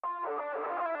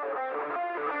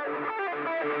So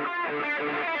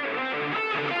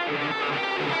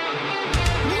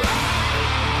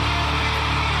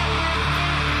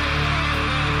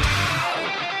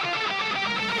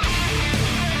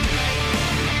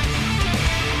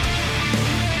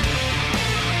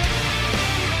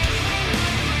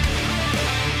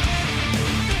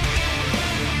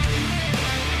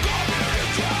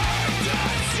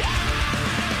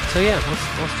yeah,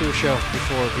 let's do a show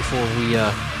before we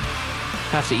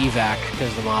have to evac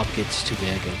because the mob gets too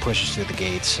big and pushes through the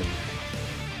gates. And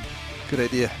good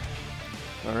idea.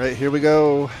 All right, here we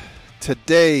go.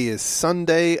 Today is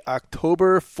Sunday,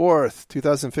 October 4th,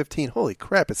 2015. Holy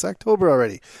crap, it's October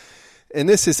already. And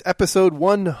this is episode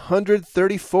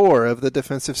 134 of the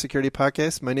Defensive Security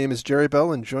Podcast. My name is Jerry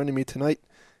Bell, and joining me tonight,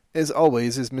 as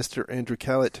always, is Mr. Andrew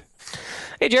Callett.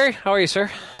 Hey, Jerry. How are you,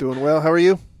 sir? Doing well. How are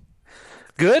you?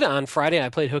 Good. On Friday, I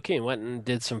played hooky and went and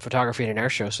did some photography at an air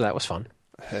show, so that was fun.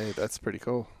 Hey, that's pretty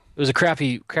cool. It was a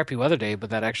crappy weather day, but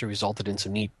that actually resulted in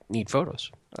some neat photos.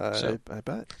 I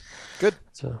bet. Good.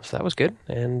 So that was good,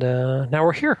 and now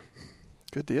we're here.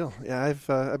 Good deal. Yeah, I've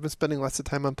been spending lots of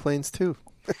time on planes too.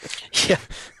 Yeah.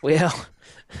 Well,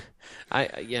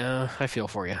 I feel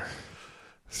for you.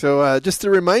 So just a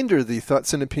reminder, the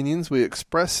thoughts and opinions we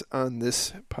express on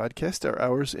this podcast are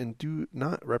ours and do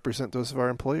not represent those of our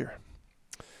employer.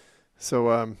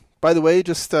 So, by the way,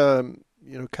 just kind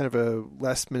of a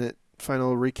last-minute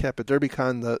final recap at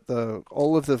DerbyCon. The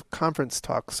all of the conference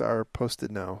talks are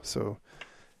posted now. So,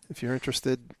 if you're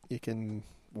interested, you can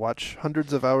watch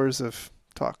hundreds of hours of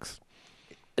talks.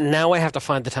 Now I have to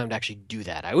find the time to actually do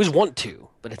that. I always want to,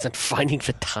 but it's not finding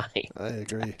the time. I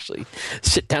agree. To actually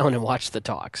sit down and watch the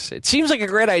talks. It seems like a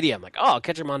great idea. I'm like, I'll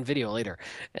catch them on video later,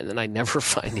 and then I never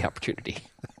find the opportunity.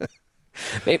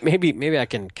 Maybe I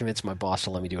can convince my boss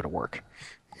to let me do it at work.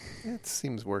 It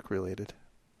seems work related.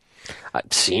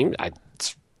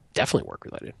 It's definitely work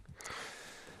related.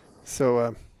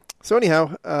 So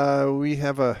anyhow, we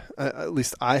have at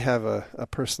least I have a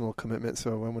personal commitment,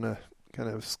 so I'm going to kind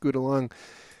of scoot along.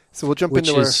 So we'll jump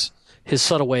into his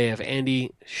subtle way of,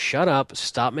 Andy, shut up,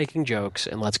 stop making jokes,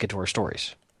 and let's get to our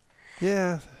stories.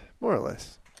 Yeah, more or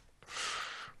less.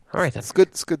 All right then.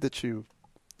 It's good that you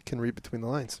can read between the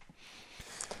lines.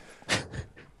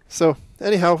 So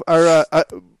anyhow,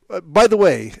 by the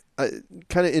way,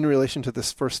 kind of in relation to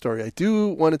this first story, I do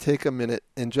want to take a minute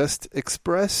and just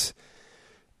express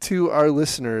to our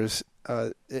listeners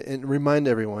and remind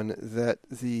everyone that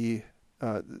the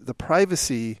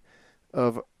privacy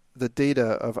of the data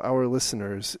of our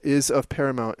listeners is of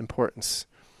paramount importance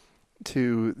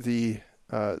to the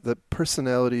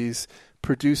personalities,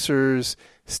 producers,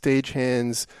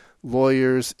 stagehands,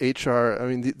 lawyers, HR. I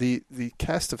mean, the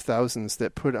cast of thousands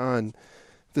that put on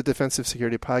the Defensive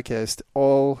Security Podcast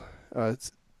all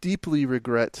deeply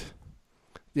regret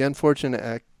the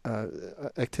unfortunate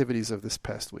activities of this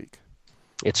past week.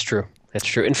 It's true. It's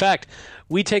true. In fact,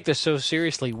 we take this so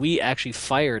seriously, we actually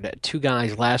fired 2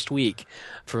 guys last week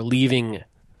for leaving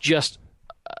just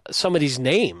somebody's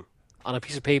name on a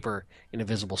piece of paper in a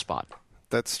visible spot.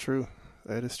 That's true.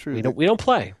 That is true. We don't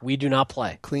play. We do not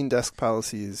play. Clean desk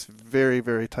policy is very,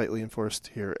 very tightly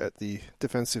enforced here at the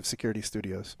Defensive Security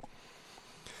Studios.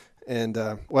 And,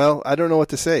 I don't know what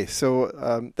to say.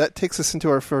 So that takes us into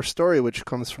our first story, which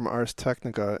comes from Ars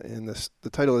Technica. And the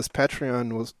title is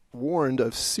Patreon was warned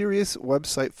of serious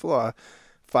website flaw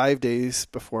 5 days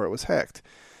before it was hacked.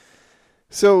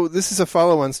 So this is a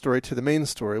follow-on story to the main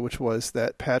story, which was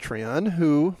that Patreon,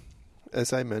 who,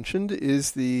 as I mentioned,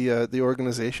 is the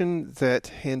organization that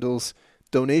handles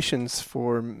donations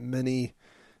for many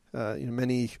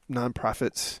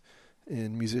nonprofits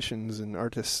and musicians and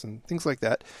artists and things like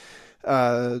that.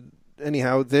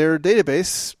 Anyhow, their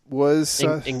database was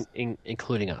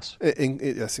including us.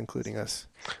 Yes, including us,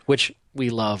 which we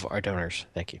love our donors.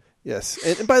 Thank you. Yes,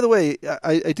 and by the way,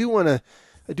 I do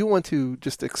want to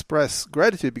just express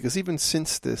gratitude because even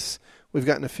since this, we've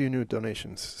gotten a few new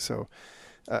donations. So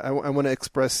I want to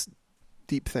express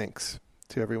deep thanks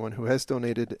to everyone who has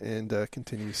donated and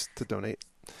continues to donate.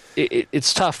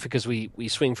 It's tough because we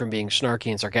swing from being snarky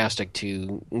and sarcastic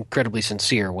to incredibly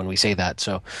sincere when we say that.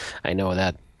 So I know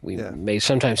that we may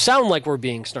sometimes sound like we're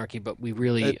being snarky, but we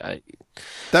really...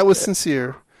 that was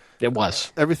sincere. It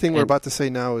was. Everything we're about to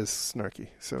say now is snarky.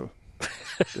 So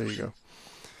there you go.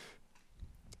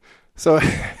 So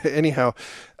anyhow,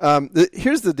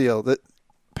 here's the deal. That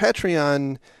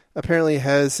Patreon apparently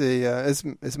has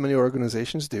as many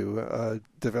organizations do, a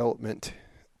development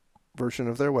version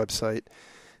of their website.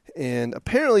 And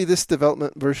apparently this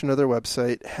development version of their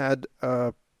website had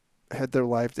their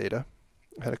live data,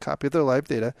 had a copy of their live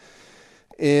data,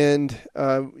 and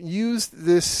used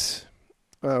this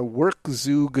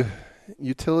WorkZoog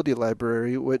utility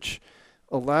library, which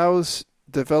allows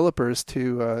developers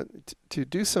to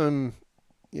do some,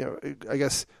 I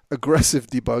guess, aggressive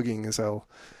debugging,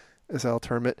 as I'll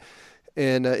term it.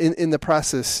 And in the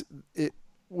process, it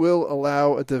will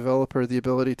allow a developer the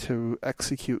ability to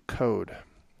execute code,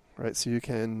 right? So you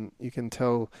can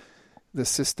tell the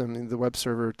system, the web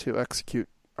server, to execute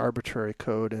arbitrary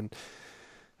code. And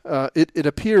it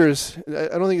appears, I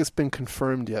don't think it's been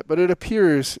confirmed yet, but it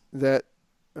appears that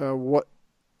what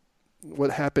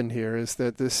happened here is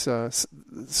that this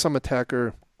some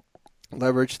attacker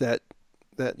leveraged that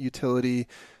utility,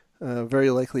 very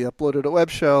likely uploaded a web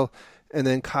shell, and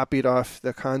then copied off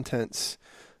the contents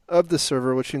of the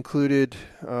server, which included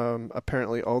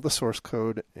apparently all the source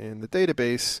code in the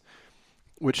database,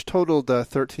 which totaled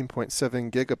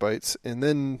 13.7 gigabytes, and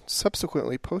then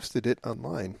subsequently posted it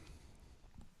online.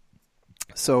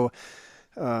 So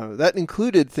that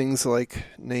included things like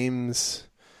names,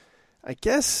 I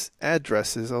guess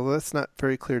addresses, although that's not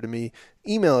very clear to me,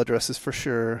 email addresses for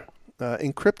sure,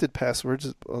 encrypted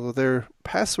passwords, although their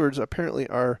passwords apparently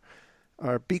are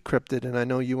bcrypted, and I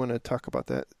know you want to talk about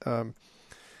that.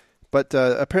 But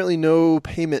apparently no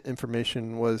payment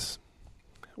information was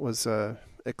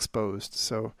exposed,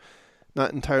 so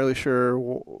not entirely sure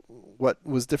what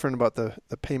was different about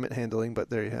the payment handling, but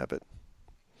there you have it.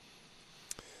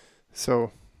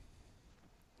 So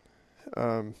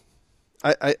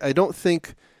I don't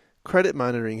think credit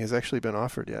monitoring has actually been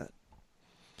offered yet.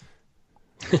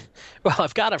 Well,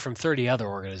 I've got it from 30 other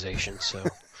organizations, so.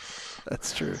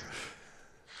 That's true.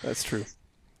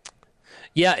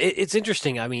 Yeah, it's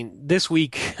interesting. I mean, this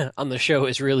week on the show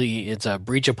it's a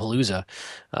breach-a-palooza.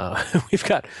 We've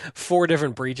got 4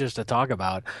 different breaches to talk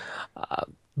about.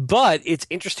 But it's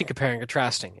interesting comparing and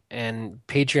contrasting. And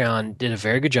Patreon did a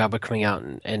very good job of coming out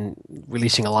and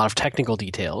releasing a lot of technical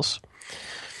details.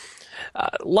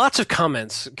 Lots of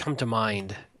comments come to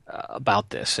mind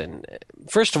about this. And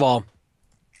first of all,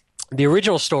 the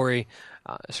original story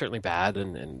is certainly bad,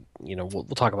 and we'll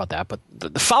talk about that. But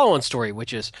the follow-on story,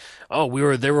 which is,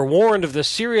 they were warned of this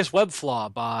serious web flaw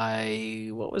by,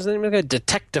 what was the name of it?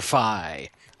 Detectify,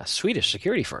 a Swedish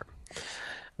security firm,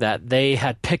 that they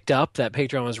had picked up that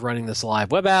Patreon was running this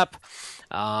live web app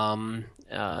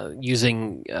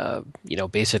using,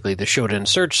 basically the Shodan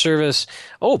search service.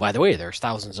 Oh, by the way, there's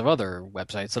thousands of other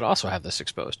websites that also have this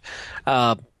exposed.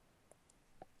 And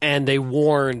they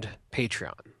warned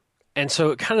Patreon. And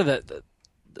so kind of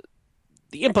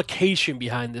the implication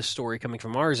behind this story coming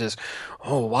from ours is,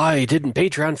 why didn't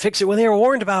Patreon fix it when they were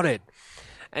warned about it?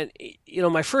 And,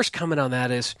 my first comment on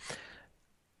that is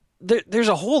there's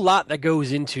a whole lot that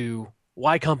goes into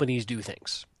why companies do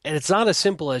things. And it's not as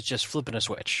simple as just flipping a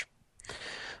switch.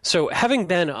 So having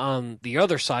been on the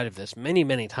other side of this many,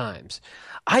 many times,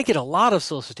 I get a lot of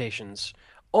solicitations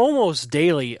almost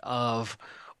daily of,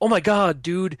 oh my God,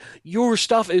 dude, your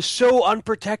stuff is so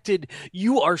unprotected.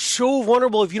 You are so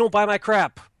vulnerable if you don't buy my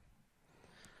crap.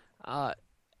 And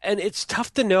it's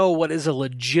tough to know what is a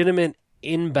legitimate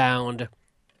inbound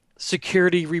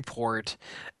security report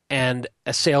and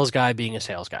a sales guy being a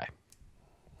sales guy.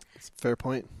 That's a fair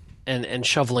point. And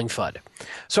shoveling FUD.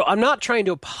 So I'm not trying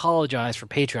to apologize for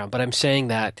Patreon, but I'm saying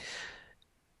that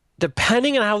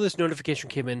depending on how this notification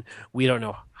came in, we don't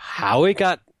know how it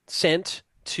got sent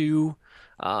to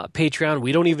Patreon.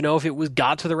 We don't even know if it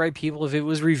got to the right people, if it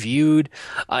was reviewed.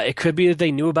 It could be that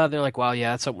they knew about it. They're like, wow,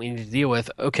 yeah, that's something we need to deal with.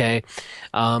 Okay,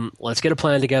 let's get a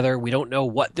plan together. We don't know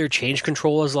what their change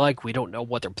control is like. We don't know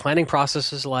what their planning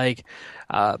process is like.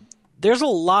 There's a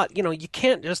lot, you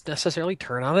can't just necessarily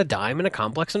turn on a dime in a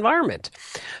complex environment.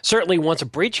 Certainly once a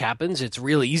breach happens, it's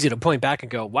really easy to point back and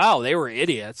go, wow, they were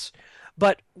idiots.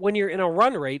 But when you're in a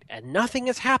run rate and nothing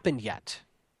has happened yet,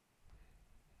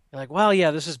 you're like, well,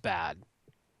 yeah, this is bad.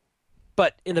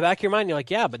 But in the back of your mind, you're like,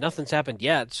 yeah, but nothing's happened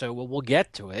yet, so we'll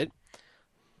get to it.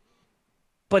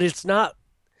 But it's not.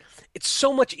 It's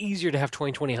so much easier to have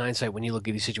 20/20 hindsight when you look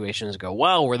at these situations and go,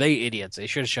 wow, were they idiots? They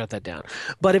should have shut that down.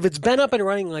 But if it's been up and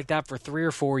running like that for 3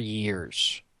 or 4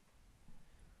 years,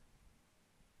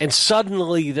 and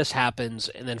suddenly this happens,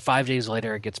 and then 5 days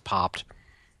later it gets popped,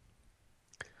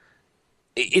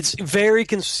 it's very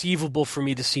conceivable for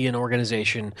me to see an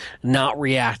organization not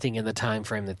reacting in the time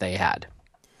frame that they had.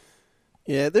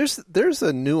 Yeah, there's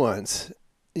a nuance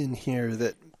in here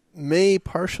that may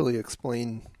partially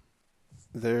explain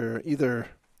their either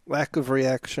lack of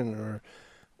reaction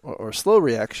or slow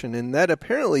reaction, and that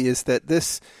apparently is that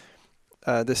this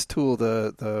tool,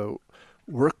 the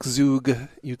WorkZoog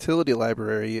utility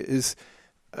library, is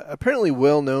apparently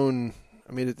well known.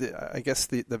 I mean, I guess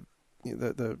the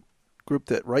group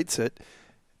that writes it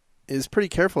is pretty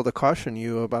careful to caution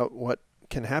you about what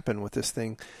can happen with this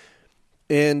thing,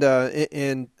 and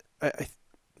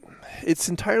it's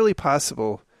entirely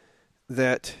possible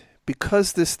that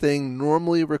because this thing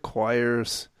normally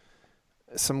requires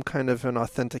some kind of an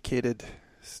authenticated,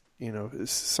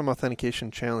 some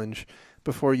authentication challenge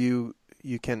before you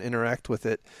can interact with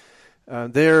it.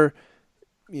 Again,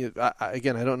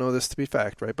 I don't know this to be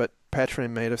fact, right? But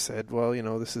Patreon might have said, well,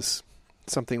 this is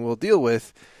something we'll deal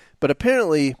with. But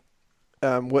apparently,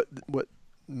 what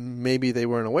maybe they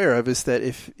weren't aware of is that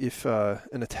if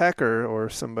an attacker or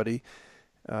somebody,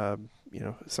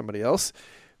 somebody else,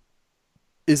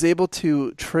 is able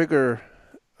to trigger,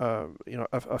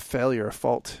 a failure, a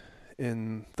fault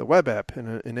in the web app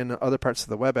and in other parts of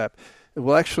the web app, it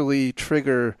will actually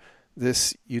trigger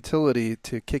this utility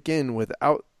to kick in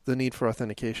without the need for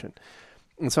authentication.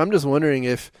 And so I'm just wondering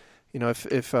if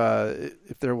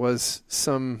there was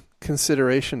some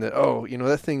consideration that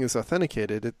that thing is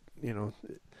authenticated,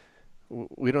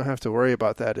 we don't have to worry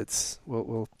about that.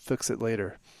 We'll fix it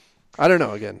later. I don't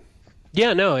know. Again.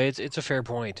 Yeah, no, it's a fair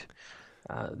point.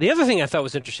 The other thing I thought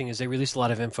was interesting is they released a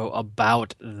lot of info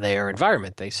about their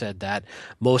environment. They said that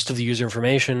most of the user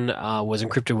information was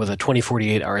encrypted with a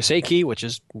 2048 RSA key, which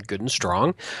is good and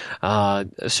strong,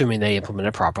 assuming they implement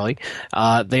it properly.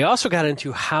 They also got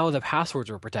into how the passwords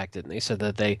were protected, and they said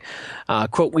that they,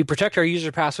 quote, "We protect our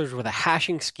user passwords with a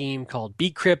hashing scheme called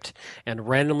bcrypt and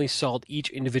randomly salt each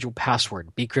individual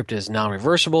password. Bcrypt is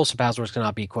non-reversible, so passwords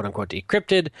cannot be, quote unquote,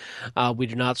 decrypted. We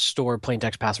do not store plain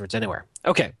text passwords anywhere."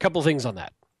 Okay, a couple things on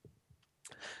that.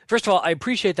 First of all, I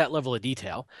appreciate that level of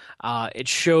detail. It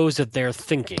shows that they're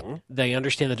thinking. They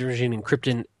understand the difference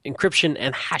between encryption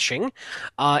and hashing,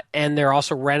 and they're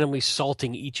also randomly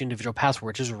salting each individual password,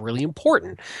 which is really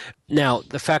important. Now,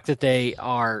 the fact that they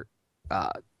are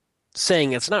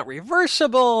saying it's not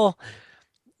reversible,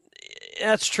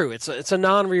 that's true. It's a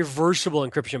non-reversible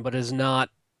encryption, but is not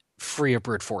free of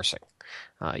brute forcing.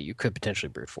 You could potentially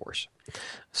brute force.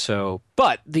 So,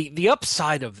 but the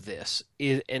upside of this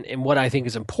is, and what I think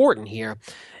is important here,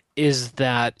 is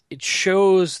that it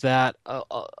shows that a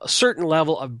certain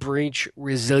level of breach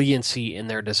resiliency in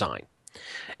their design.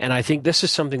 And I think this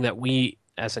is something that we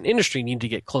as an industry need to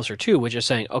get closer to, which is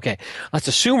saying, okay, let's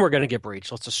assume we're going to get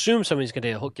breached. Let's assume somebody's going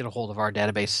to get a hold of our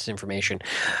database information.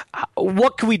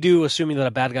 What can we do, assuming that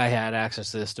a bad guy had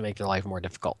access to this, to make their life more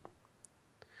difficult?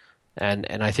 And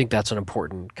I think that's an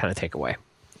important kind of takeaway.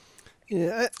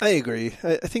 Yeah, I agree.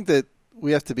 I think that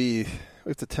we have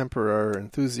to temper our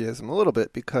enthusiasm a little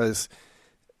bit because,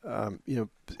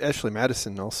 Ashley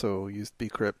Madison also used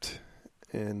bcrypt,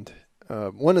 and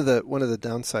one of the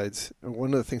downsides,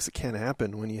 one of the things that can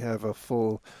happen when you have a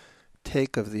full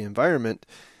take of the environment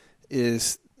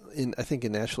is, I think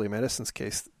in Ashley Madison's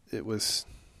case, it was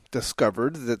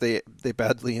discovered that they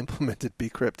badly implemented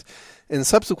bcrypt, and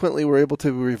subsequently were able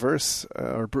to reverse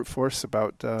or brute force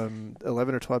about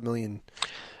 11 or 12 million.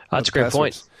 That's a great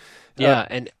passwords. point. Yeah,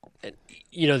 and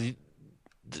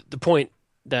the point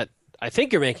that I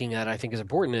think you're making that I think is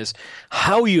important is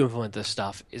how you implement this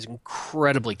stuff is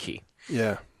incredibly key.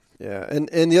 Yeah, and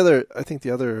the other, I think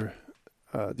the other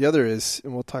is,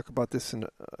 and we'll talk about this in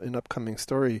an upcoming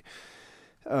story.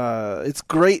 It's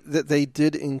great that they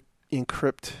did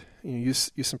encrypt,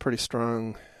 use some pretty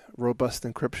strong, robust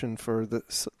encryption for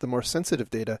the more sensitive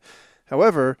data.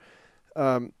 However,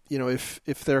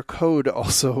 if their code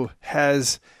also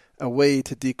has a way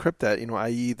to decrypt that,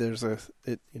 i.e.,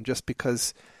 just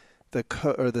because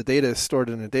the data is stored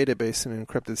in a database in an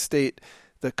encrypted state,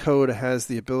 the code has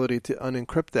the ability to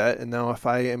unencrypt that. And now, if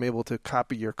I am able to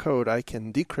copy your code, I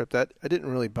can decrypt that. I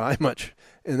didn't really buy much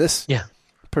in this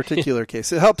particular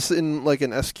case. It helps in like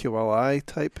an SQLI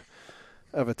type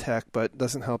of attack, but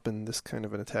doesn't help in this kind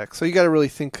of an attack. So you got to really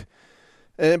think.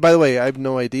 And by the way, I have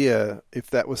no idea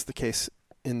if that was the case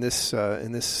in this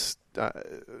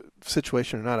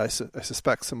situation or not. I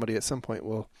suspect somebody at some point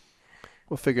will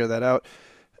figure that out.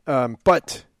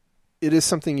 But it is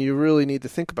something you really need to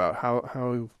think about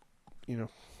how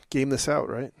game this out,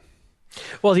 right?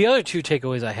 Well, the other two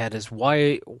takeaways I had is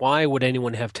why would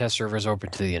anyone have test servers open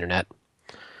to the internet?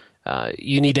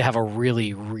 You need to have a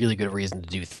really, really good reason to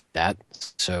do that.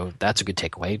 So that's a good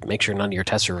takeaway. Make sure none of your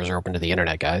test servers are open to the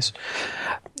internet, guys.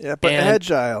 Yeah, but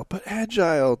agile,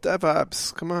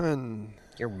 DevOps, come on.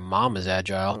 Your mom is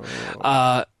agile.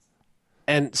 Oh.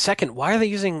 And second, why are they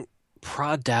using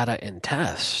prod data in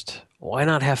test? Why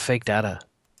not have fake data?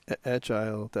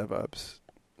 Agile, DevOps.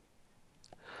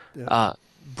 Yeah.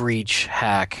 Breach,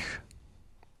 hack.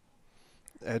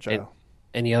 Agile.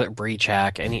 Any other breach,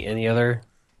 hack? Any other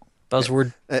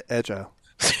buzzword? Agile.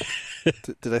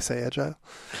 Did I say agile?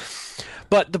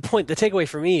 But the takeaway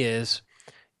for me is,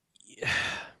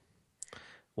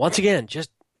 once again, just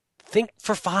think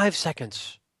for 5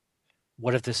 seconds.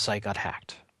 What if this site got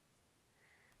hacked?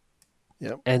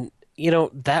 Yep. And,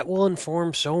 that will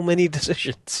inform so many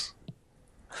decisions.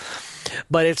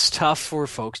 But it's tough for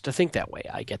folks to think that way.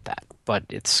 I get that. But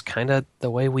it's kind of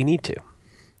the way we need to.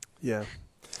 Yeah.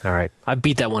 All right. I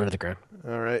beat that one to the ground.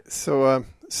 All right. So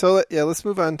let's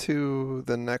move on to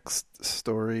the next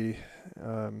story.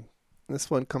 This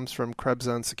one comes from Krebs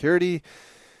Security,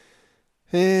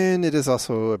 and it is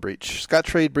also a breach.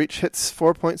 Scottrade breach hits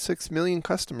 4.6 million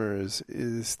customers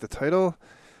is the title.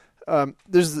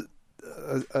 There's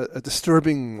a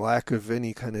disturbing lack of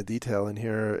any kind of detail in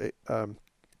here,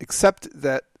 except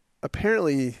that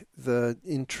apparently the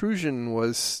intrusion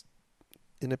was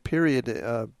in a period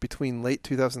between late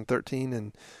 2013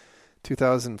 and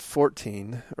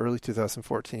 2014, early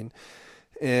 2014,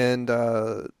 and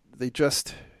they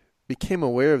just became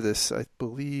aware of this, I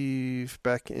believe,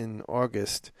 back in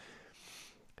August,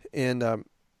 and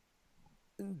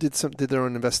did their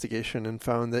own investigation and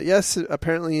found that yes,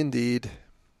 apparently indeed,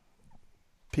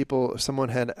 someone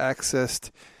had accessed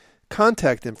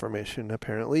contact information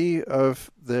apparently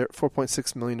of their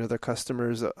 4.6 million of their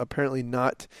customers, apparently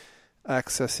not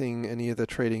accessing any of the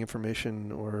trading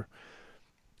information or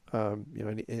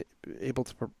able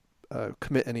to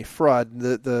commit any fraud.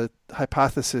 The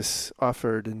hypothesis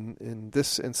offered in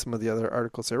this and some of the other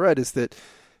articles I read is that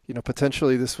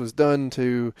potentially this was done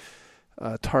to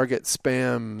target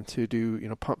spam, to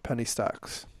do pump penny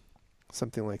stocks,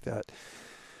 something like that.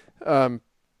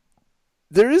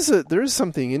 There is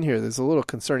something in here that's a little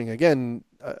concerning. Again,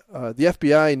 the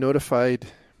FBI notified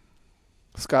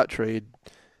Scottrade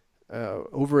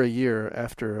over a year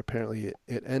after apparently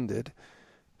it ended.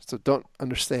 So don't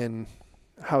understand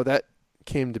how that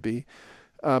came to be.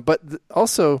 But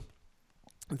also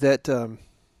that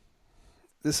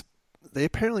they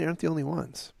apparently aren't the only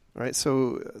ones. Right?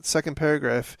 So second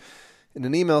paragraph, in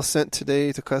an email sent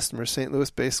today to customers, St.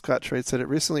 Louis-based Scottrade said it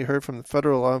recently heard from the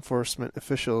federal law enforcement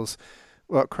officials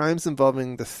about crimes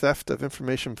involving the theft of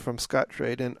information from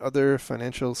Scottrade and other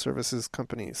financial services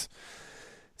companies.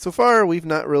 So far, we've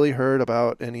not really heard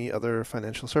about any other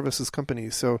financial services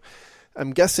companies, so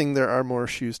I'm guessing there are more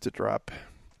shoes to drop.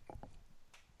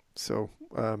 So,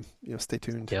 stay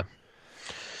tuned. Yeah.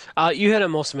 You hit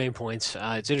on most of the main points.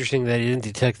 It's interesting that they didn't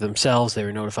detect themselves. They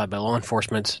were notified by law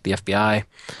enforcement, the FBI.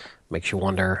 Makes you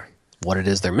wonder what it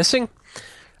is they're missing.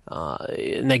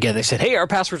 And again, they said, hey, our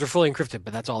passwords are fully encrypted,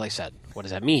 but that's all they said. What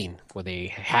does that mean? Were they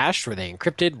hashed? Were they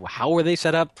encrypted? How were they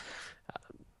set up?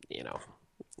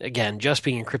 Again, just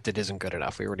being encrypted isn't good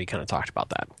enough. We already kind of talked about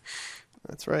that.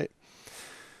 That's right.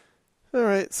 All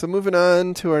right, so moving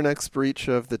on to our next breach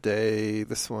of the day.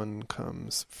 This one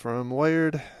comes from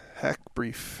Wired. Hack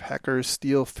brief. Hackers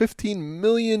steal 15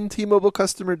 million T-Mobile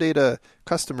customers data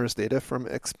from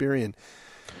Experian.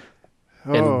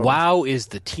 And wow, is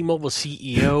the T-Mobile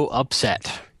CEO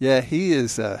upset? Yeah, he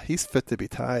is. He's fit to be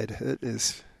tied. It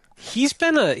is. He's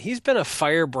been a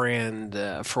firebrand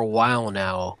for a while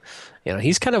now.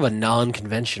 He's kind of a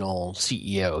non-conventional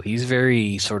CEO. He's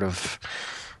very sort of,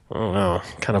 I don't know,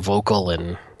 kind of vocal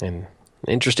and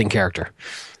interesting character.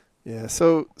 Yeah.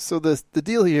 So the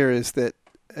deal here is that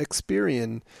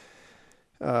Experian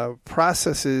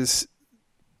processes,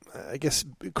 I guess,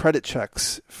 credit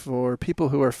checks for people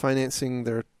who are financing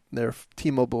their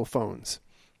T-Mobile phones.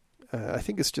 I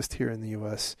think it's just here in the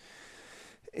U.S.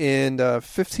 And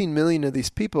 15 million of these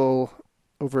people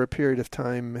over a period of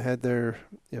time had their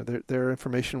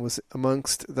information was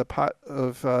amongst the pot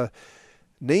of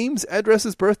names,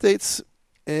 addresses, birth dates,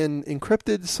 and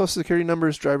encrypted Social Security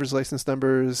numbers, driver's license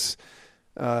numbers,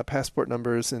 passport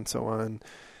numbers, and so on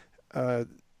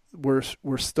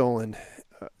were stolen.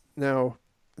 Now,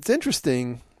 it's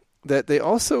interesting that they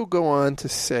also go on to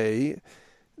say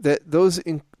that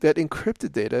that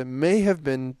encrypted data may have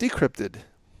been decrypted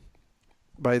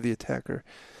by the attacker.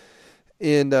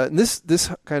 And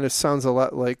this kind of sounds a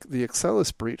lot like the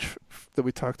Axelis breach that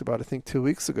we talked about, I think, 2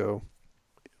 weeks ago,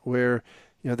 where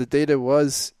the data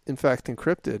was in fact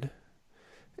encrypted,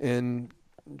 and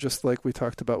just like we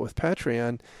talked about with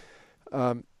Patreon,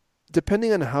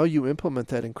 depending on how you implement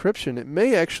that encryption, it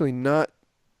may actually not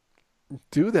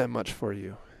do that much for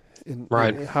you in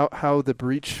how the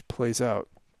breach plays out.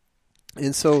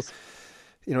 And so,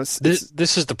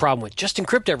 this is the problem with just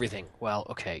encrypt everything. Well,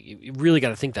 okay, you really got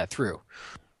to think that through.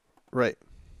 Right.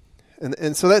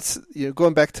 And so that's,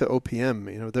 going back to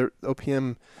OPM,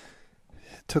 OPM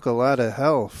took a lot of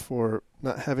hell for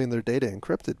not having their data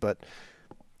encrypted, but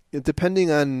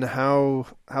depending on how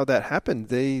that happened,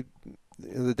 the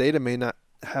data may not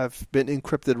have been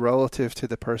encrypted relative to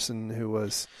the person who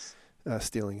was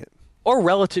stealing it. Or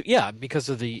relative, yeah, because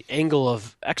of the angle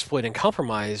of exploit and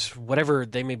compromise, whatever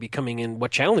they may be coming in, what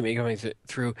channel they may be coming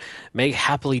through, may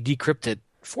happily decrypt it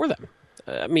for them.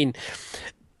 I mean,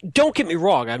 don't get me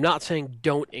wrong. I'm not saying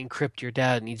don't encrypt your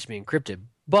data. It needs to be encrypted,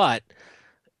 but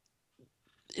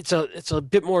it's a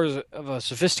bit more of a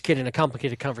sophisticated and a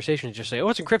complicated conversation to just say, oh,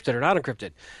 it's encrypted or not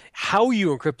encrypted. How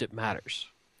you encrypt it matters,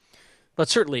 but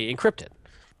certainly encrypt it.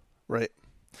 Right.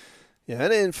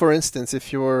 Yeah, and for instance,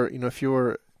 if your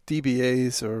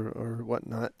DBAs or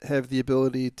whatnot have the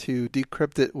ability to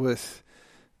decrypt it with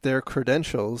their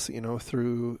credentials,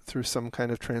 through some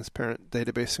kind of transparent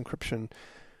database encryption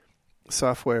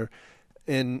software,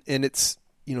 and it's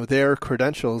their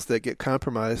credentials that get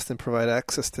compromised and provide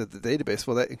access to the database.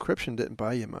 Well, that encryption didn't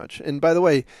buy you much. And by the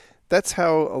way, that's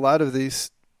how a lot of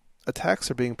these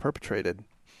attacks are being perpetrated.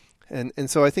 And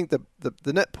so I think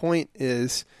the net point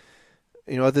is,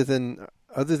 other than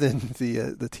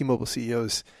the T-Mobile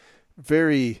CEO's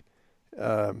very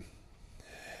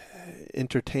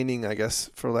entertaining, I guess,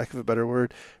 for lack of a better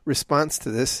word, response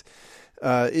to this,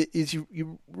 is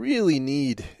you really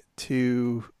need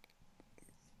to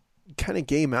kind of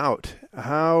game out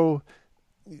how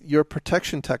your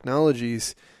protection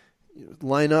technologies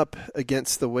line up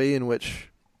against the way in which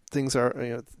things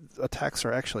are, attacks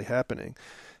are actually happening.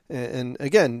 And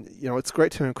again, it's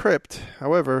great to encrypt.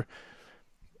 However,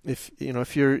 if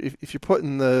you're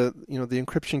putting the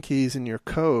encryption keys in your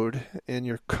code and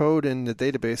your code in the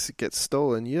database gets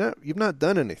stolen, you've not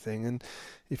done anything. And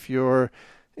if you're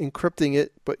encrypting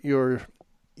it, but your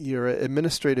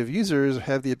administrative users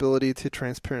have the ability to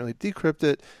transparently decrypt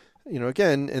it,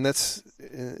 again,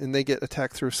 and they get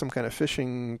attacked through some kind of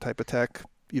phishing type attack,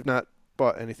 you've not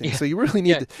bought anything. Yeah. So you really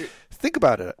need to think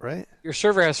about it, right? Your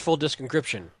server has full disk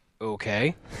encryption.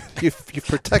 Okay. You've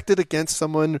protected against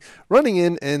someone running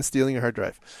in and stealing your hard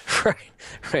drive.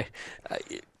 Right.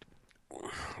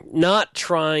 Not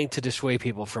trying to dissuade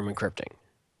people from encrypting,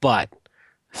 but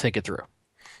think it through.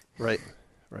 Right.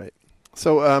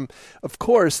 So, of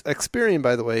course, Experian,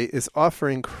 by the way, is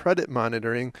offering credit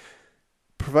monitoring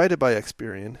provided by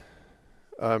Experian.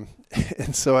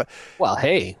 And so,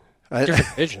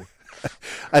 different vision.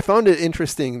 I found it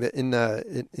interesting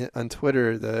that on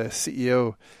Twitter, the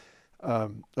CEO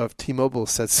of T-Mobile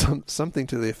said something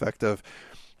to the effect of,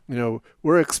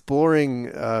 we're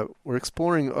exploring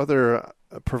other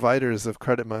providers of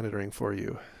credit monitoring for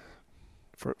you,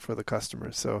 for the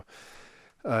customers. So.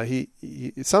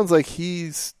 It sounds like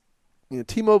he's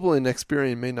T-Mobile and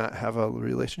Experian may not have a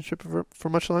relationship for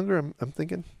much longer. I'm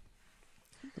thinking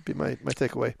that'd be my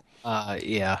takeaway.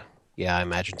 Yeah, I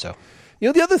imagine so.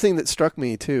 The other thing that struck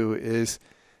me too is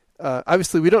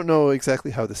obviously we don't know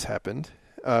exactly how this happened,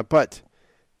 but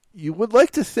you would like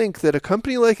to think that a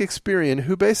company like Experian,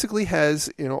 who basically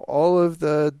has all of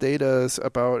the data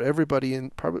about everybody in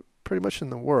pretty much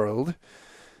in the world,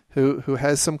 who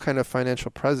has some kind of financial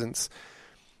presence,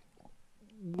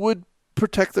 would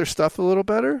protect their stuff a little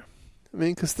better. I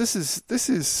mean, because this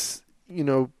is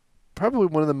probably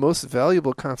one of the most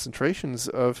valuable concentrations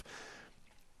of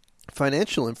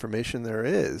financial information there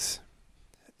is,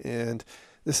 and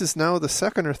this is now the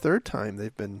second or third time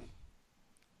they've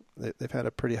had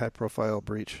a pretty high profile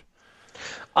breach.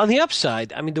 On the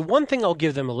upside, I mean, the one thing I'll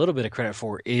give them a little bit of credit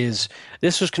for is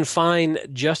this was confined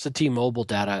just to T-Mobile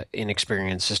data in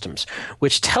Experian systems,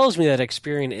 which tells me that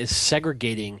Experian is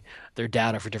segregating their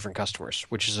data for different customers,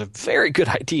 which is a very good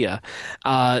idea.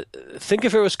 Think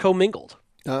if it was commingled.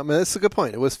 That's a good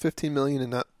point. It was 15 million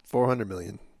and not 400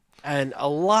 million. And a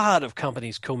lot of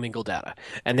companies commingle data,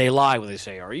 and they lie when they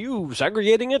say, "Are you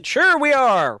segregating it?" Sure, we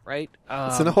are. Right?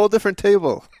 It's in a whole different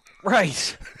table.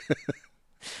 Right.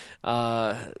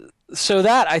 So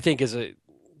that, I think, is a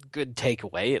good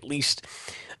takeaway. At least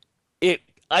it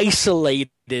isolated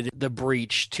the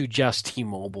breach to just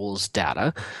T-Mobile's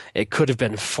data. It could have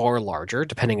been far larger,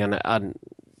 depending on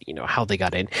how they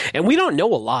got in. And we don't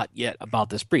know a lot yet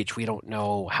about this breach. We don't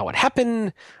know how it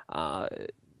happened.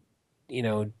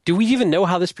 Do we even know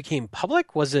how this became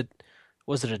public? Was it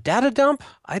a data dump?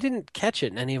 I didn't catch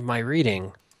it in any of my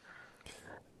reading.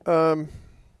 I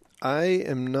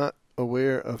am not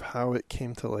aware of how it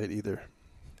came to light either.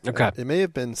 Okay. It may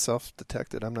have been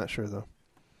self-detected. I'm not sure, though.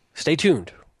 Stay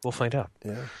tuned. We'll find out.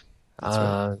 Yeah. That's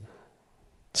right.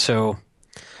 So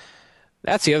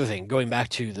that's the other thing. Going back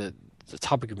to the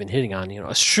topic we've been hitting on,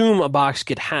 assume a box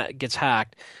gets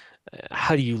hacked.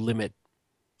 How do you limit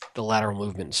the lateral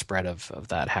movement and spread of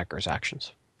that hacker's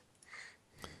actions?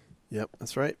 Yep,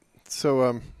 that's right.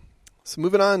 So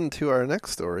moving on to our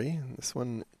next story. This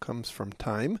one comes from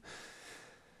Time.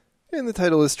 And the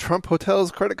title is Trump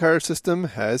Hotel's credit card system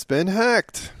has been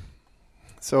hacked.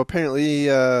 So apparently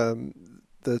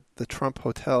the Trump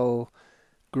Hotel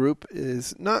group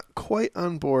is not quite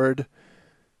on board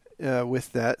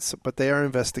with that, but they are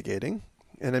investigating.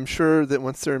 And I'm sure that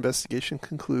once their investigation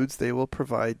concludes, they will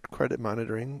provide credit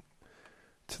monitoring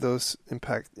to those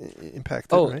impacted,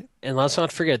 right? And let's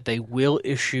not forget, they will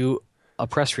issue a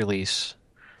press release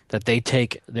that they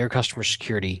take their customer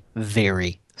security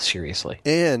very seriously.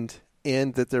 And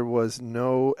that there was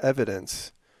no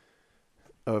evidence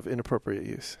of inappropriate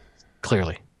use.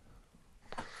 Clearly.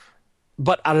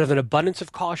 But out of an abundance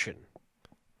of caution,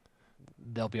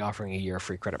 they'll be offering a year of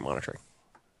free credit monitoring.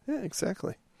 Yeah,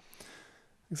 exactly.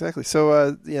 Exactly.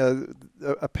 So,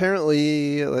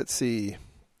 apparently, let's see.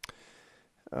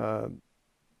 Some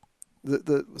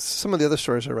of the other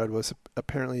stories I read was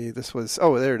apparently this was...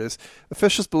 Oh, there it is.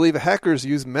 Officials believe hackers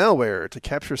used malware to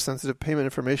capture sensitive payment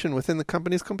information within the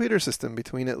company's computer system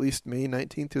between at least May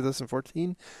 19,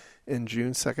 2014 and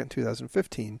June 2nd,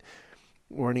 2015,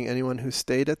 warning anyone who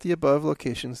stayed at the above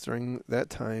locations during that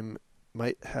time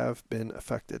might have been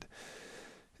affected.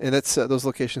 And that's those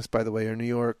locations, by the way, are New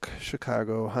York,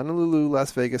 Chicago, Honolulu,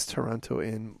 Las Vegas, Toronto,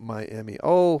 and Miami.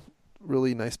 All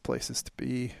really nice places to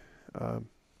be.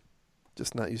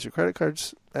 Just not use your credit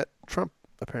cards at Trump,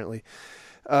 apparently.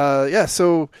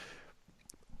 So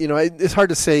it's hard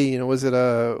to say. Was it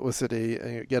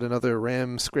a yet another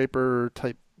RAM scraper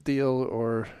type deal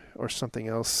or something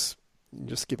else?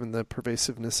 Just given the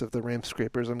pervasiveness of the RAM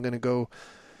scrapers, I'm going to go.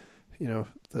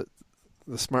 The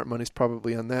smart money's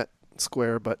probably on that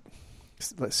square, but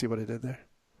let's see what I did there.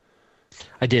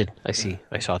 I did. I see.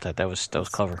 I saw that. That was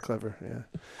clever. Clever,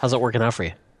 yeah. How's it working out for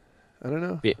you? I don't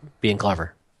know. Being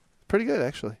clever. Pretty good,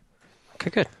 actually. Okay,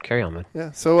 good. Carry on, man.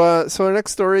 Yeah. So our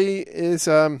next story is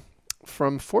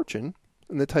from Fortune,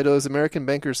 and the title is American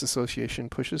Bankers Association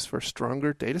pushes for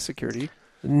stronger data security.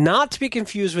 Not to be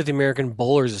confused with the American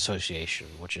Bowlers Association,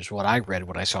 which is what I read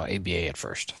when I saw ABA at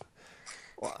first.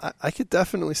 Well, I could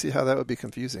definitely see how that would be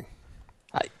confusing.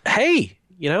 Hey,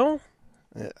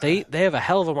 they have a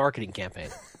hell of a marketing campaign.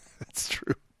 That's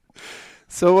true.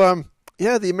 So,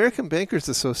 the American Bankers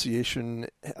Association,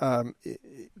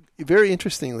 very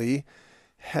interestingly,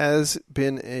 has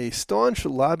been a staunch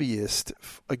lobbyist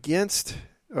against,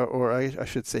 or I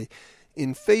should say,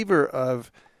 in favor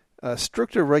of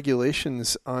stricter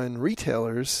regulations on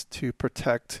retailers to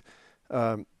protect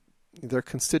their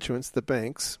constituents, the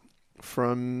banks,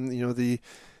 from the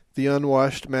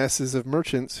unwashed masses of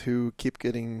merchants who keep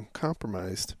getting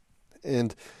compromised.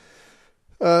 And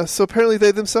so apparently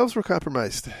they themselves were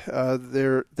compromised.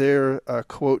 Their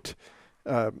quote,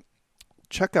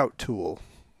 checkout tool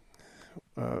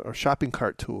or shopping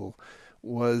cart tool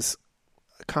was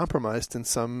compromised in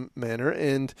some manner,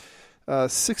 and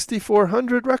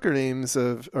 6,400 records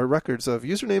of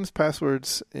usernames,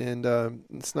 passwords, and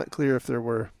it's not clear if there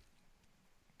were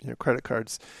credit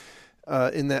cards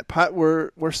in that pot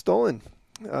were stolen.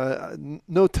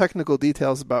 No technical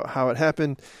details about how it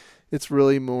happened. It's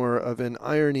really more of an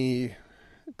irony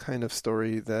kind of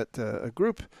story that a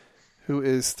group who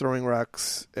is throwing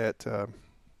rocks at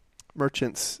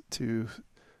merchants to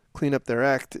clean up their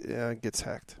act gets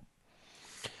hacked.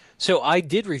 So I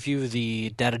did review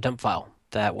the data dump file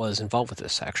that was involved with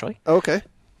this, actually. Okay.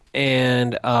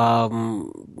 And I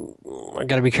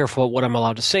got to be careful what I'm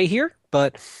allowed to say here,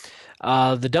 but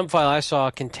the dump file I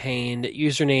saw contained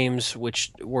usernames,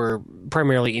 which were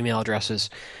primarily email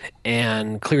addresses,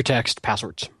 and clear text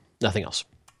passwords. Nothing else.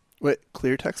 Wait,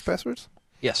 clear text passwords?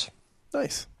 Yes.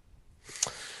 Nice.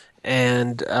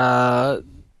 And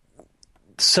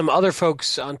some other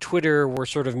folks on Twitter were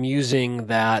sort of musing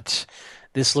that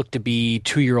this looked to be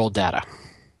 2-year-old data.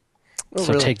 Oh,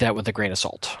 so really? Take that with a grain of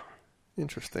salt.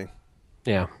 Interesting.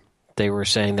 Yeah. They were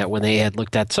saying that when they had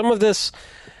looked at some of this,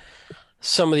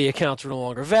 some of the accounts were no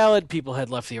longer valid, people had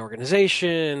left the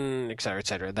organization, et cetera, et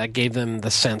cetera. That gave them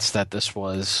the sense that this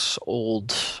was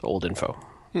old info.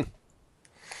 Okay.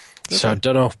 So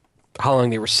don't know how long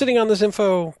they were sitting on this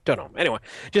info. Don't know. Anyway,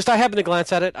 just I happened to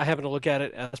glance at it. I happened to look at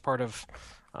it as part of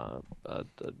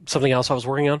something else I was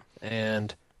working on.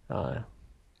 And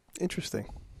interesting.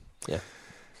 Yeah.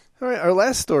 All right, our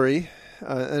last story,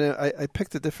 and I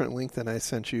picked a different link than I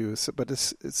sent you, but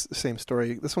it's the same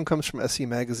story. This one comes from SC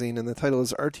Magazine, and the title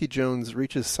is R.T. Jones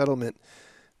reaches settlement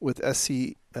with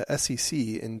SEC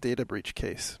in data breach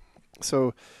case.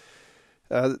 So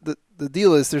the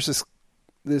deal is there's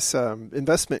this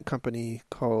investment company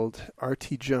called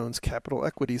R.T. Jones Capital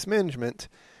Equities Management,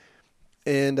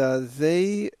 and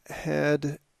they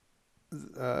had,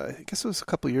 I guess it was a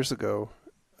couple years ago,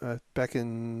 back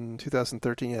in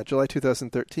 2013, July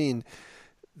 2013,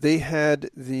 they had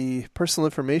the personal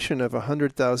information of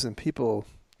 100,000 people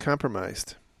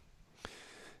compromised.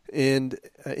 And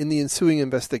in the ensuing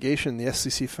investigation, the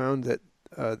SEC found that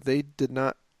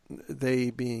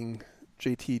they being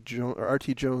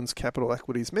RT Jones Capital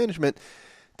Equities Management,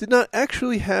 did not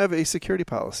actually have a security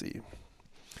policy.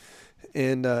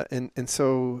 And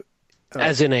so...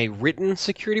 as in a written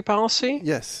security policy?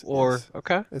 Yes. Or, yes,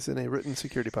 okay. As in a written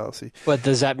security policy. But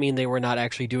does that mean they were not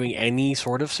actually doing any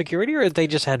sort of security, or they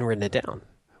just hadn't written it down?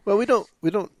 Well, we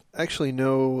don't actually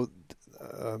know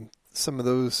some of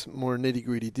those more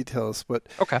nitty-gritty details. But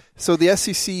okay. So the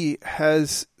SEC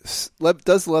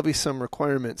does levy some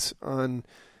requirements on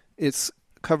its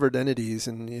covered entities,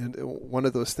 and one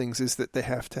of those things is that they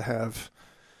have to have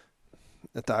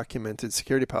a documented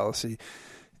security policy.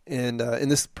 And in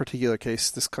this particular case,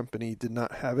 this company did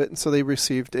not have it, and so they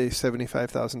received a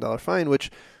 $75,000 fine,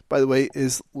 which, by the way,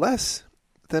 is less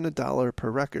than $1 per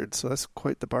record. So that's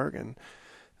quite the bargain,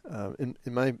 in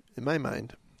my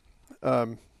mind.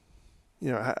 I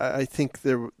think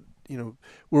we're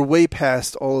way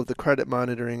past all of the credit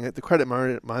monitoring. The credit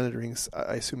monitoring,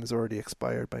 I assume, is already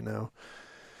expired by now.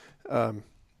 So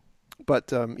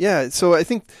I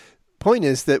think point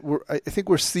is that I think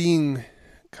we're seeing,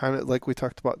 kind of like we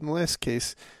talked about in the last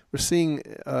case, we're seeing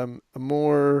a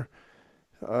more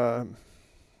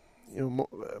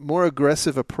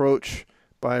aggressive approach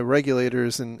by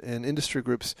regulators and industry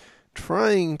groups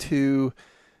trying to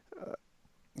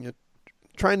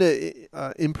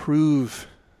improve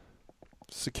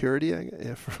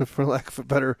security, for lack of a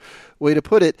better way to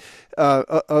put it,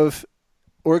 of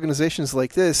organizations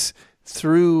like this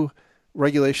through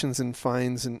regulations and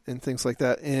fines and things like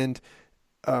that. And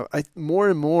more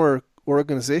and more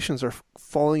organizations are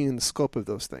falling in the scope of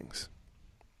those things.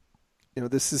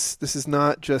 This is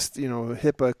not just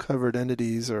HIPAA covered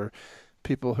entities or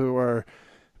people who are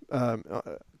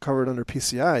covered under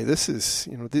PCI. This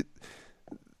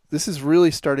is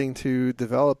really starting to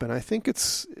develop, and I think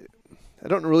I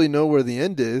don't really know where the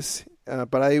end is,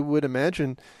 but I would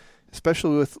imagine,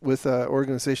 especially with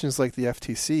organizations like the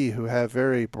FTC, who have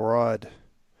very broad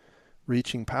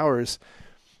reaching powers,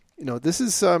 this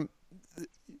is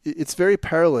it's very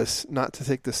perilous not to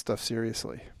take this stuff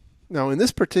seriously. Now, in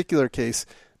this particular case,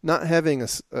 not having a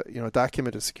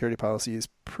documented security policy is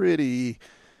pretty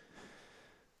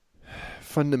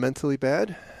fundamentally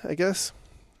bad, I guess.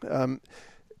 The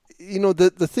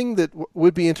thing that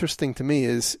would be interesting to me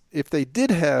is if they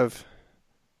did have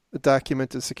a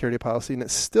documented security policy and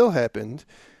it still happened,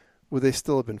 would they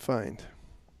still have been fined?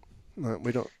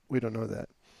 We don't know that.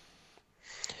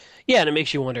 Yeah, and it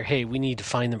makes you wonder, hey, we need to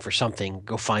fine them for something.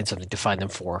 Go find something to fine them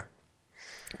for.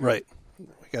 Right. We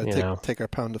got to take our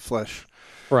pound of flesh.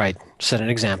 Right. Set an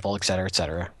example, et cetera, et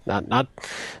cetera. Not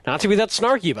to be that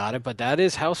snarky about it, but that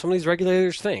is how some of these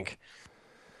regulators think.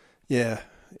 Yeah.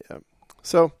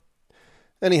 So,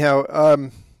 anyhow,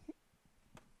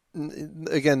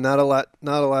 again, not a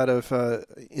lot of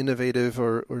innovative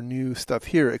or new stuff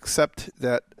here, except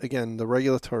that, again, the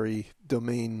regulatory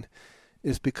domain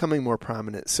is becoming more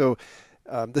prominent. So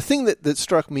the thing that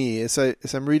struck me as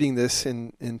I'm reading this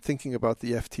and thinking about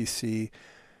the FTC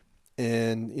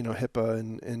and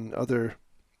HIPAA and other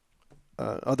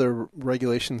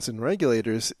regulations and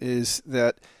regulators is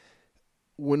that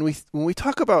when we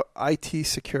talk about IT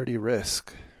security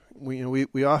risk,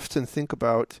 we often think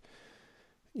about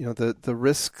the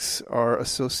risks are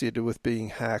associated with being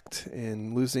hacked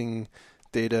and losing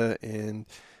data and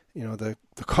the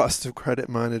cost of credit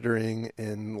monitoring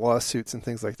and lawsuits and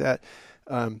things like that.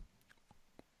 But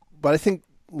I think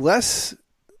less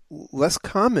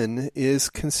common is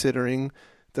considering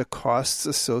the costs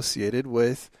associated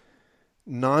with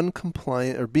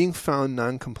non-compliant or being found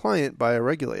non-compliant by a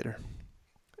regulator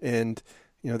and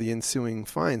the ensuing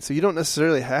fine. So you don't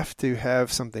necessarily have to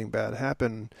have something bad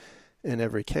happen in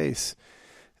every case.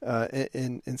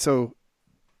 And so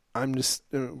I'm just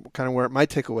kind of where one of my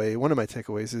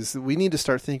takeaways is that we need to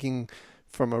start thinking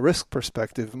from a risk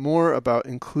perspective more about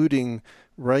including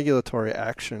regulatory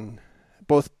action,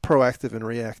 both proactive and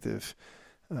reactive,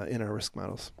 in our risk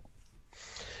models.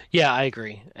 Yeah, I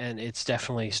agree. And it's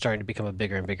definitely starting to become a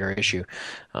bigger and bigger issue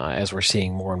as we're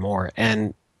seeing more and more.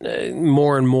 And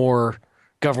more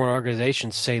government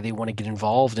organizations say they want to get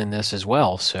involved in this as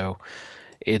well. So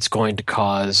it's going to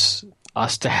cause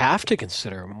us to have to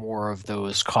consider more of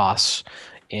those costs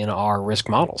in our risk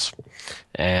models.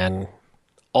 And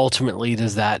ultimately,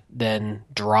 does that then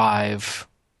drive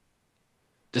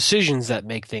decisions that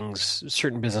make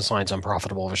certain business lines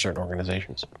unprofitable for certain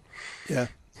organizations? Yeah.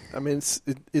 I mean,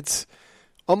 it's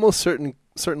almost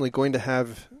certainly going to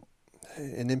have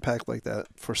an impact like that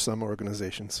for some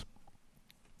organizations.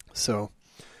 So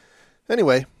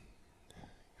anyway,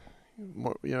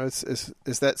 more, as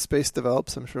that space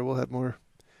develops, I'm sure we'll have more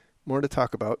to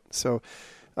talk about. So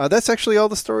that's actually all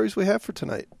the stories we have for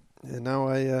tonight. And now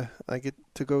I get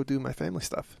to go do my family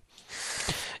stuff.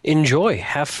 Enjoy.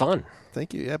 Have fun.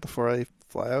 Thank you. Yeah, before I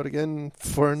fly out again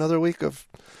for another week of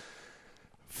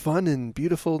fun in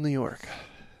beautiful New York.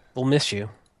 We'll miss you.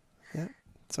 Yeah,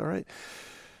 it's all right.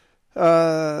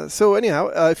 So anyhow,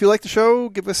 if you like the show,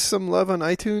 give us some love on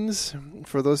iTunes.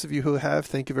 For those of you who have,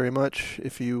 thank you very much.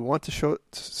 If you want to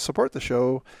support the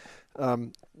show,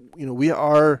 we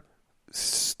are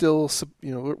still,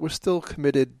 we're still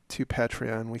committed to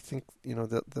Patreon. We think,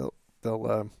 that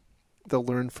they'll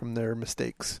learn from their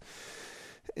mistakes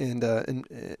and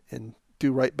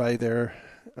do right by their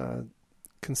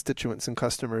constituents and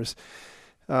customers.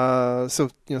 So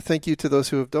thank you to those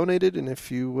who have donated, and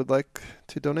if you would like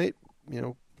to donate,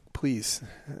 please,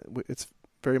 it's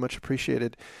very much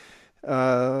appreciated.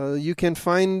 You can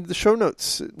find the show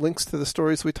notes, links to the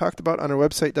stories we talked about on our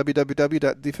website,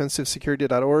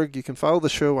 www.defensivesecurity.org. You can follow the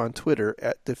show on Twitter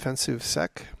at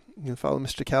DefensiveSec. You can follow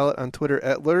Mr. Callett on Twitter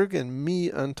at Lurg and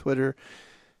me on Twitter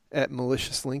at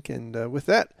MaliciousLink. And with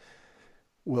that,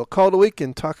 we'll call it a week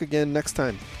and talk again next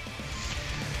time.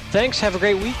 Thanks. Have a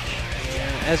great week.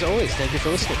 As always, thank you for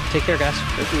listening. Take care, guys.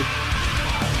 Thank you.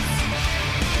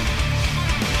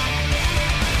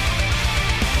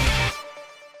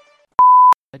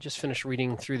 I just finished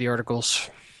reading through the articles.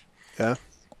 Yeah,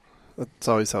 that's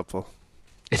always helpful.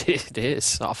 It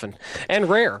is often and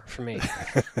rare for me,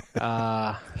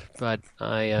 but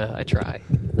I try.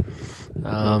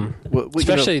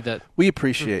 Especially that we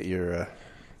appreciate your.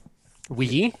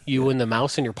 You and the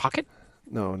mouse in your pocket.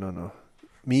 No.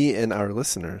 Me and our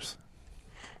listeners.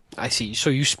 I see. So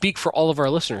you speak for all of our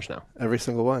listeners now. Every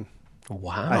single one.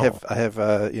 Wow. I have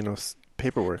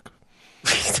paperwork.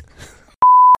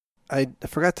 I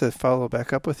forgot to follow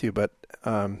back up with you, but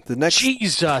the next...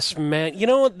 Jesus, man. You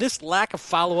know what? This lack of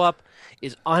follow-up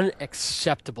is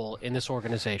unacceptable in this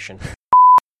organization.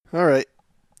 All right.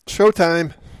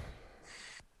 Showtime.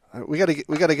 We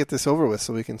gotta get this over with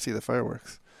so we can see the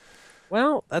fireworks.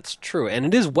 Well, that's true. And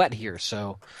it is wet here,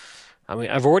 so... I mean,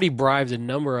 I've already bribed a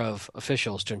number of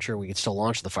officials to ensure we can still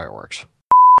launch the fireworks.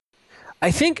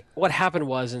 I think what happened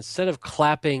was, instead of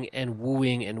clapping and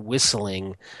wooing and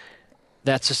whistling...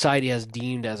 that society has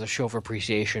deemed as a show of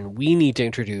appreciation, we need to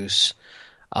introduce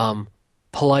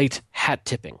polite hat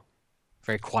tipping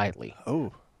very quietly.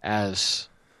 Oh. As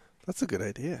that's a good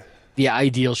idea. The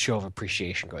ideal show of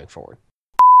appreciation going forward.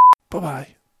 Bye-bye.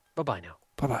 Bye-bye now.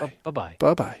 Bye-bye. Bye-bye.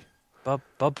 Bye-bye.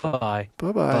 Bye-bye. Bye-bye.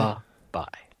 Bye-bye.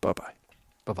 Bye-bye.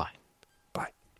 Bye-bye.